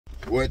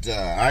What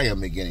I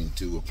am beginning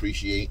to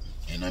appreciate,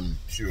 and I'm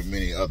sure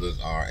many others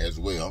are as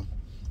well,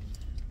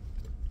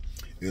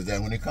 is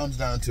that when it comes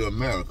down to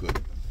America,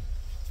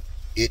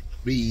 it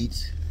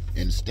reads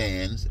and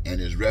stands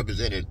and is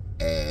represented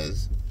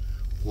as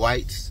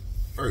whites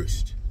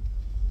first,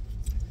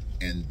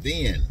 and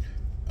then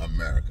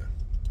America.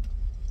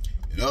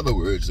 In other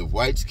words, if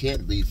whites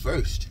can't be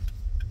first,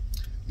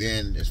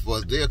 then as far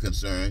as they're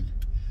concerned,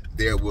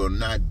 there will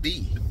not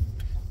be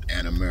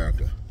an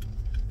America,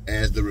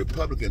 as the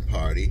Republican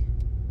Party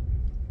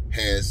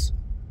has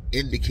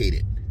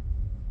indicated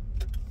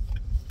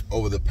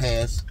over the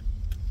past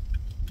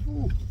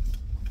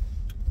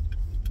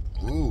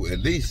at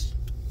least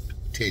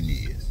 10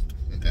 years.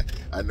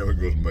 I know it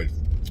goes much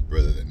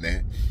further than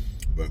that,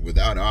 but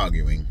without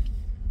arguing,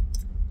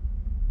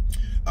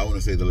 I want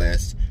to say the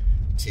last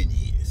 10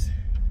 years.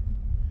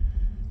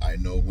 I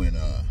know when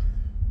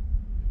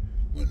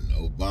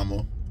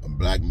Obama, a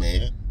black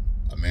man,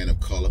 a man of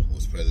color,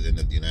 was president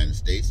of the United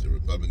States, the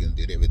Republicans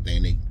did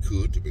everything they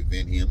could to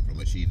prevent him from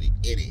achieving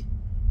any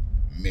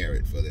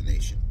merit for the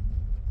nation.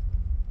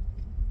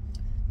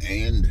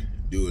 And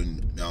during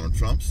Donald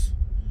Trump's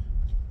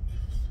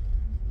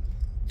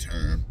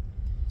term,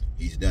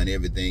 he's done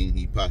everything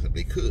he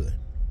possibly could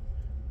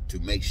to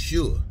make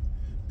sure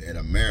that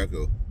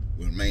America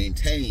was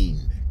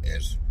maintained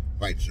as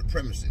white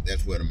supremacy.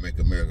 That's what Make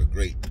America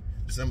Great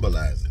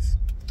symbolizes.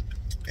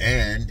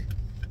 And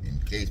in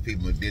case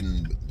people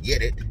didn't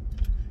get it,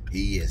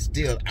 he is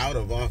still out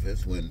of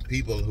office when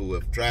people who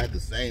have tried the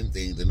same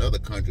things in other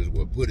countries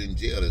were put in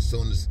jail as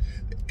soon as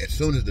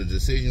the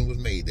decision was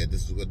made that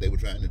this is what they were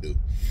trying to do.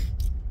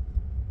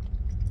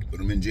 Put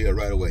them in jail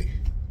right away.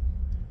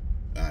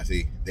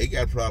 See, they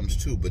got problems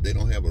too, but they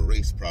don't have a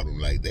race problem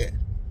like that.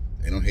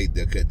 They don't hate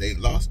because they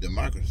lost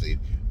democracy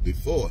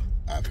before,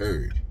 I've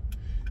heard.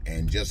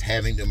 And just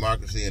having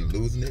democracy and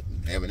losing it,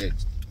 and having it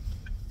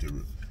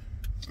to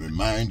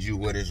remind you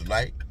what it's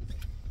like,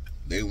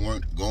 they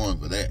weren't going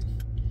for that.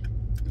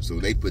 And so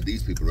they put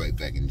these people right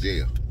back in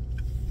jail.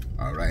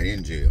 All right,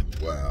 in jail.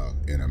 Well,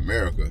 in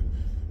America,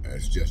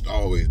 it's just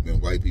always been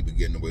white people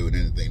getting away with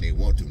anything they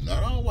want to.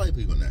 Not all white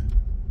people now,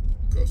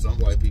 because some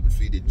white people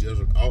treated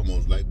just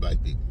almost like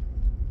black people.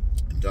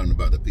 I'm talking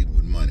about the people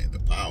with money, the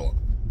power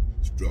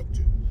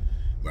structure.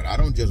 But I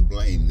don't just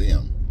blame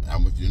them. I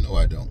want you to know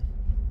I don't.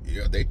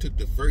 Yeah, they took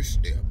the first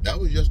step. That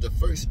was just the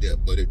first step,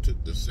 but it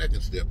took the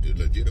second step to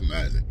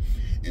legitimize it.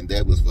 And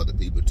that was for the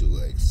people to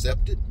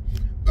accept it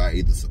by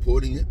either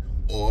supporting it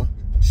or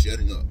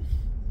shutting up.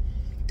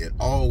 It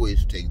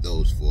always takes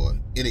those for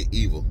any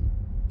evil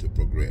to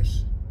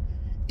progress.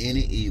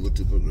 Any evil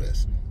to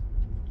progress.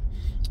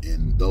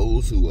 And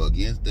those who are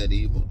against that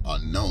evil are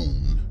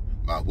known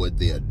by what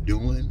they are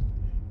doing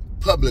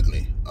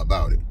publicly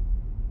about it.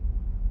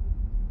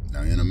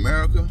 Now in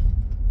America,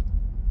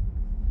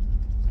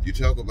 you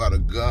talk about a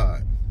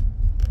God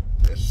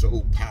that's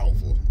so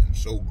powerful and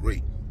so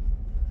great.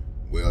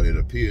 Well, it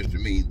appears to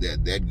me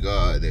that that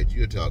God that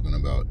you're talking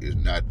about is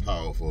not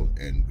powerful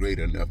and great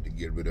enough to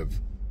get rid of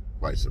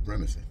white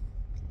supremacy.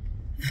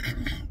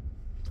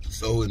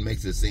 So it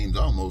makes it seem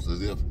almost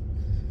as if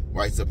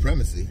white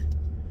supremacy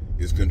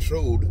is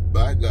controlled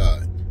by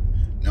God.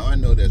 Now, I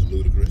know that's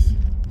ludicrous,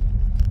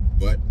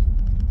 but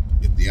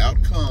if the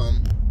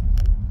outcome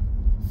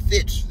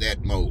fits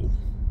that mold,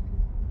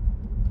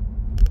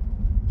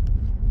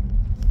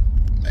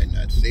 might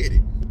not say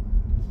it.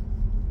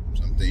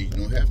 Some things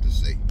you don't have to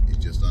say. It's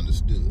just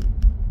understood.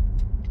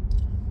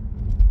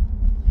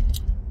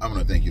 I'm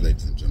going to thank you,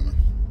 ladies and gentlemen.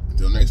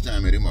 Until next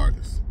time, Eddie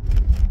Marcus.